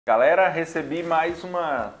Galera, recebi mais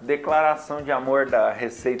uma declaração de amor da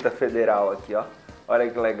Receita Federal aqui, ó. Olha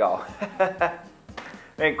que legal.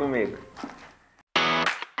 Vem comigo.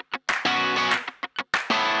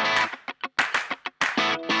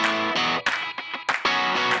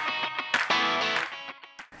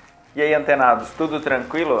 E aí, antenados, tudo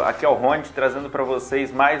tranquilo? Aqui é o Rony trazendo para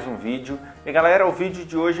vocês mais um vídeo. E galera, o vídeo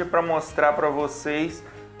de hoje é para mostrar para vocês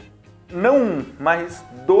não um, mas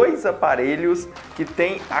dois aparelhos que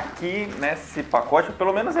tem aqui nesse pacote.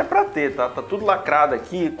 Pelo menos é para ter, tá? Tá tudo lacrado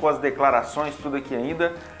aqui, com as declarações, tudo aqui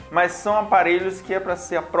ainda. Mas são aparelhos que é para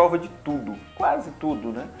ser a prova de tudo, quase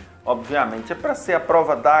tudo, né? Obviamente, é para ser a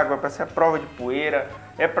prova d'água, é para ser a prova de poeira,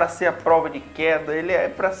 é para ser a prova de queda, ele é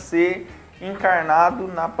para ser encarnado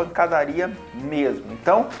na pancadaria mesmo.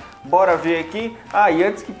 Então, bora ver aqui. E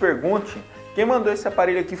antes que pergunte, quem mandou esse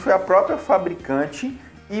aparelho aqui foi a própria fabricante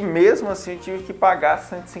e mesmo assim eu tive que pagar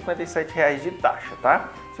R$157 de taxa, tá?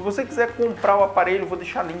 Se você quiser comprar o aparelho, eu vou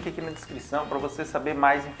deixar link aqui na descrição para você saber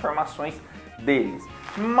mais informações deles.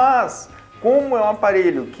 Mas, como é um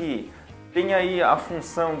aparelho que tem aí a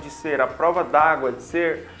função de ser a prova d'água, de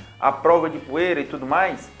ser a prova de poeira e tudo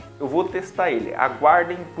mais, eu vou testar ele.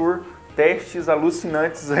 Aguardem por testes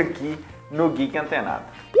alucinantes aqui no Geek Antenado.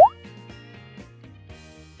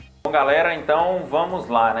 Bom, galera, então vamos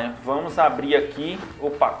lá, né? Vamos abrir aqui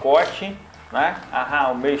o pacote, né?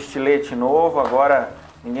 O meu estilete novo, agora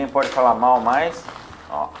ninguém pode falar mal mais.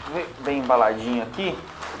 Ó, bem embaladinho aqui.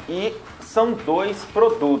 E são dois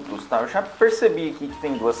produtos, tá? Eu já percebi aqui que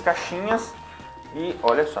tem duas caixinhas. E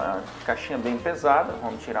olha só, é uma caixinha bem pesada.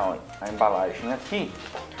 Vamos tirar a embalagem aqui,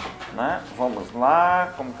 né? Vamos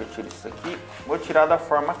lá, como que eu tiro isso aqui? Vou tirar da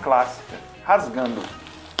forma clássica, rasgando.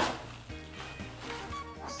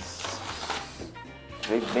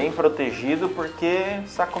 Veio bem protegido porque,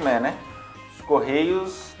 sabe como é, né? Os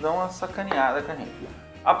correios dão uma sacaneada com a gente.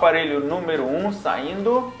 Aparelho número 1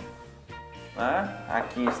 saindo, né?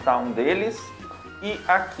 Aqui está um deles e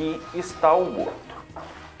aqui está o outro.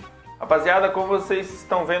 Rapaziada, como vocês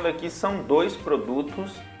estão vendo aqui, são dois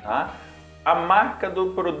produtos, tá? A marca do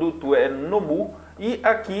produto é Nomu e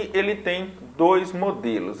aqui ele tem dois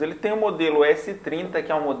modelos. Ele tem o modelo S30,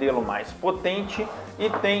 que é um modelo mais potente, e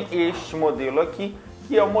tem este modelo aqui,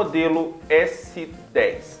 que é o modelo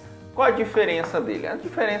S10. Qual a diferença dele? A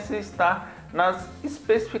diferença está nas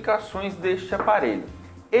especificações deste aparelho.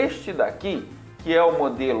 Este daqui, que é o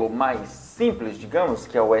modelo mais simples, digamos,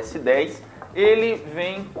 que é o S10, ele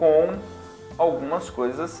vem com algumas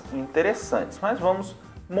coisas interessantes, mas vamos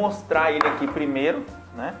mostrar ele aqui primeiro,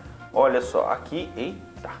 né? Olha só, aqui,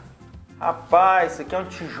 eita, rapaz, isso aqui é um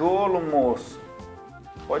tijolo, moço.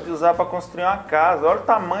 Pode usar para construir uma casa. Olha o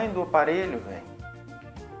tamanho do aparelho, velho.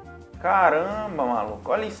 Caramba,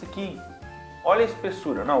 maluco, olha isso aqui. Olha a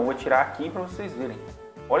espessura. Não, eu vou tirar aqui para vocês verem.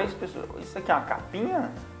 Olha a espessura. Isso aqui é uma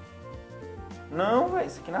capinha? Não, velho,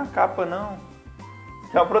 isso aqui não é uma capa, não. Isso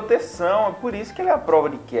aqui é uma proteção, é por isso que ele é a prova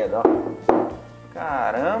de queda, ó.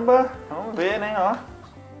 Caramba, vamos ver, né, ó.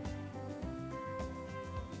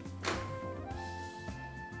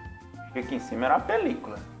 Aqui em cima era uma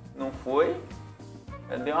película. Não foi?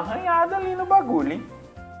 Eu dei uma arranhada ali no bagulho, hein?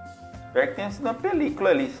 Espero que tenha sido uma película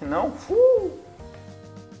ali, senão...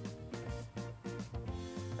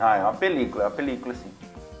 é uma película assim.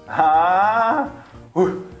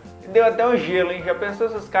 Deu até um gelo, hein? Já pensou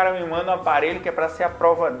se os caras me mandam um aparelho que é pra ser a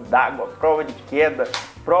prova d'água, prova de queda,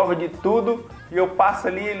 prova de tudo, e eu passo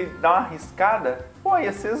ali, ele dá uma riscada? Pô,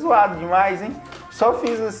 ia ser zoado demais, hein? Só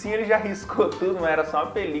fiz assim, ele já riscou tudo, não era só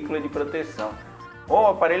uma película de proteção. O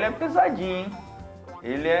aparelho é pesadinho, hein?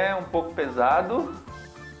 Ele é um pouco pesado,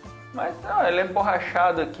 mas não, ele é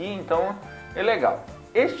borrachado aqui, então é legal.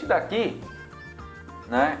 Este daqui,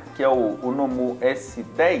 né, que é o Nomu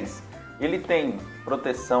S10, ele tem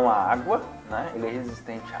proteção à água, né? Ele é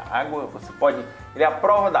resistente à água, ele é a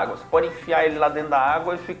prova d'água, você pode enfiar ele lá dentro da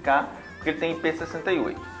água e ficar, porque ele tem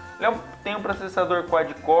IP68. Ele tem um processador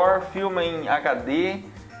quad-core, filma em HD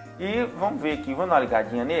e vamos ver aqui, vamos dar uma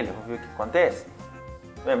ligadinha nele, vamos ver o que acontece.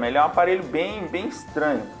 Ele é um aparelho bem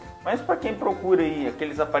estranho, mas para quem procura aí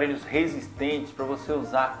aqueles aparelhos resistentes para você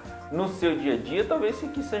usar no seu dia a dia, talvez isso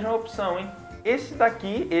aqui seja uma opção, hein? Esse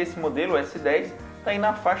daqui, esse modelo S10, está aí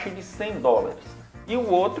na faixa de $100 e o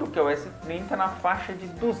outro, que é o S30, na faixa de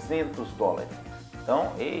 $200.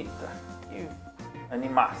 Então, eita, que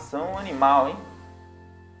animação animal, hein?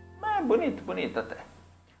 Mas é bonito até.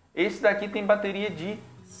 Esse daqui tem bateria de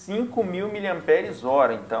 5.000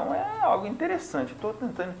 mAh, então é algo interessante. Estou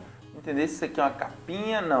tentando entender se isso aqui é uma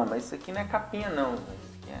capinha. Não, mas isso aqui não é capinha não, isso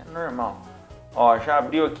aqui é normal. Ó, já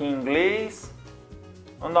abriu aqui em inglês.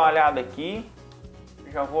 Vamos dar uma olhada aqui.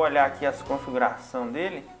 Já vou olhar aqui as configurações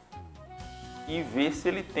dele e ver se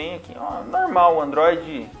ele tem aqui, ó, normal, o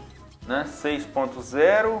Android, né,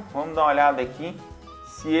 6.0. Vamos dar uma olhada aqui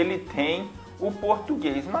se ele tem o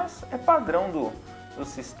português, mas é padrão do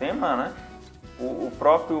sistema, né? O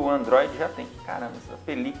próprio Android já tem. Caramba, essa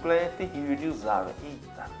película é terrível de usar, velho.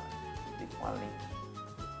 Eita, tem com a lente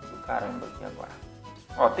do caramba aqui agora.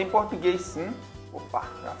 Ó, tem português sim. Opa,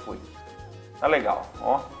 já foi. Tá legal,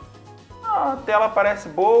 ó. A tela parece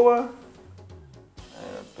boa.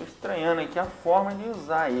 Tô estranhando aqui a forma de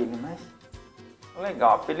usar ele, mas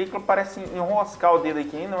legal. A película parece enroscar o dedo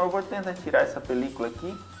aqui ainda, mas eu vou tentar tirar essa película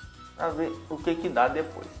aqui para ver o que dá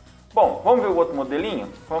depois. Bom, vamos ver o outro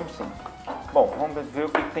modelinho? Vamos sim. Bom, vamos ver o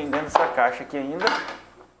que tem dentro dessa caixa aqui ainda,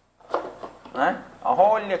 né?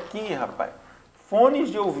 Olha aqui, rapaz. Fones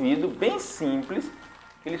de ouvido bem simples.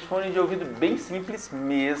 Aqueles fones de ouvido bem simples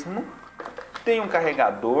mesmo. Tem um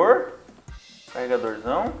carregadorzão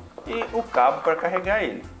e o cabo para carregar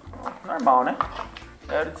ele. Normal, né?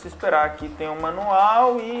 Era de se esperar. Aqui tem um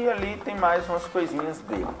manual e ali tem mais umas coisinhas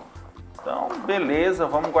dele. Então, beleza,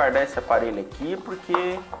 vamos guardar esse aparelho aqui,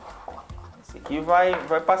 porque esse aqui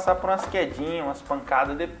vai passar por umas quedinhas, umas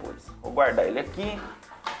pancadas depois. Vou guardar ele aqui.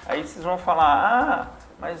 Aí vocês vão falar, ah,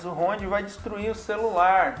 mas o Ronde vai destruir o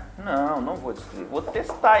celular. Não, não vou destruir, vou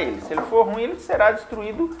testar ele. Se ele for ruim, ele será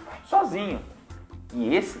destruído sozinho.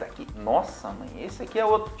 E esse daqui, nossa mãe, esse aqui é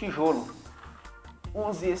outro tijolo.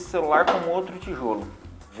 Use esse celular como outro tijolo.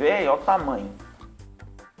 Velho, olha o tamanho.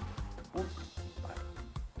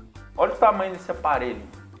 Olha o tamanho desse aparelho.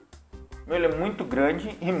 Meu, ele é muito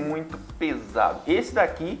grande e muito pesado. Esse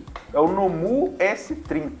daqui é o Nomu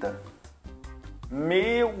S30.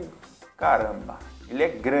 Meu caramba, ele é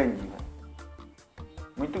grande,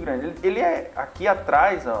 muito grande. Ele é aqui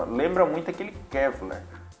atrás, ó, lembra muito aquele Kevlar,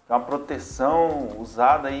 que é uma proteção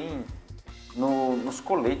usada aí nos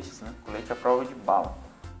coletes, né? Colete à prova de bala.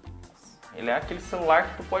 Ele é aquele celular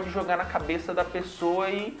que tu pode jogar na cabeça da pessoa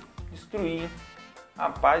e destruir.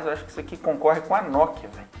 Rapaz, eu acho que isso aqui concorre com a Nokia,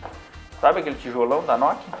 velho. Sabe aquele tijolão da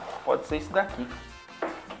Nokia? Pode ser esse daqui.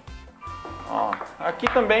 Ó,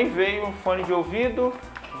 aqui também veio o fone de ouvido,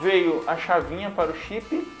 veio a chavinha para o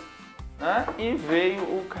chip, né? E veio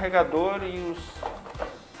o carregador e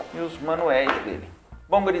os manuais dele.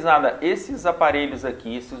 Bom, gurizada, esses aparelhos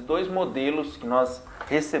aqui, esses dois modelos que nós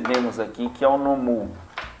recebemos aqui, que é o Nomu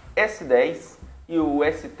S10 e o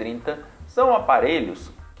S30, são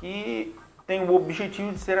aparelhos que têm o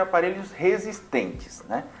objetivo de ser aparelhos resistentes,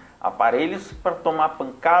 né? Aparelhos para tomar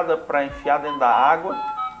pancada, para enfiar dentro da água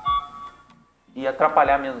e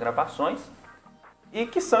atrapalhar minhas gravações, e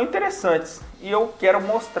que são interessantes. E eu quero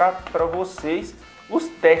mostrar para vocês os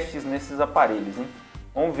testes nesses aparelhos, hein?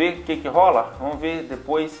 Vamos ver o que rola? Vamos ver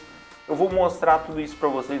depois. Eu vou mostrar tudo isso para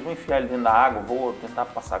vocês, vou enfiar ele dentro da água, vou tentar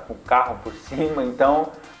passar com o carro por cima,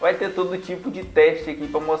 então vai ter todo tipo de teste aqui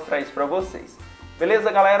para mostrar isso para vocês.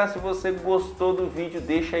 Beleza, galera? Se você gostou do vídeo,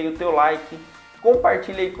 deixa aí o teu like,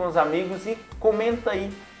 compartilha aí com os amigos e comenta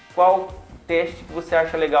aí qual teste que você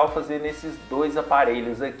acha legal fazer nesses dois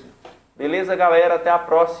aparelhos aqui. Beleza, galera? Até a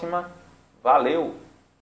próxima. Valeu!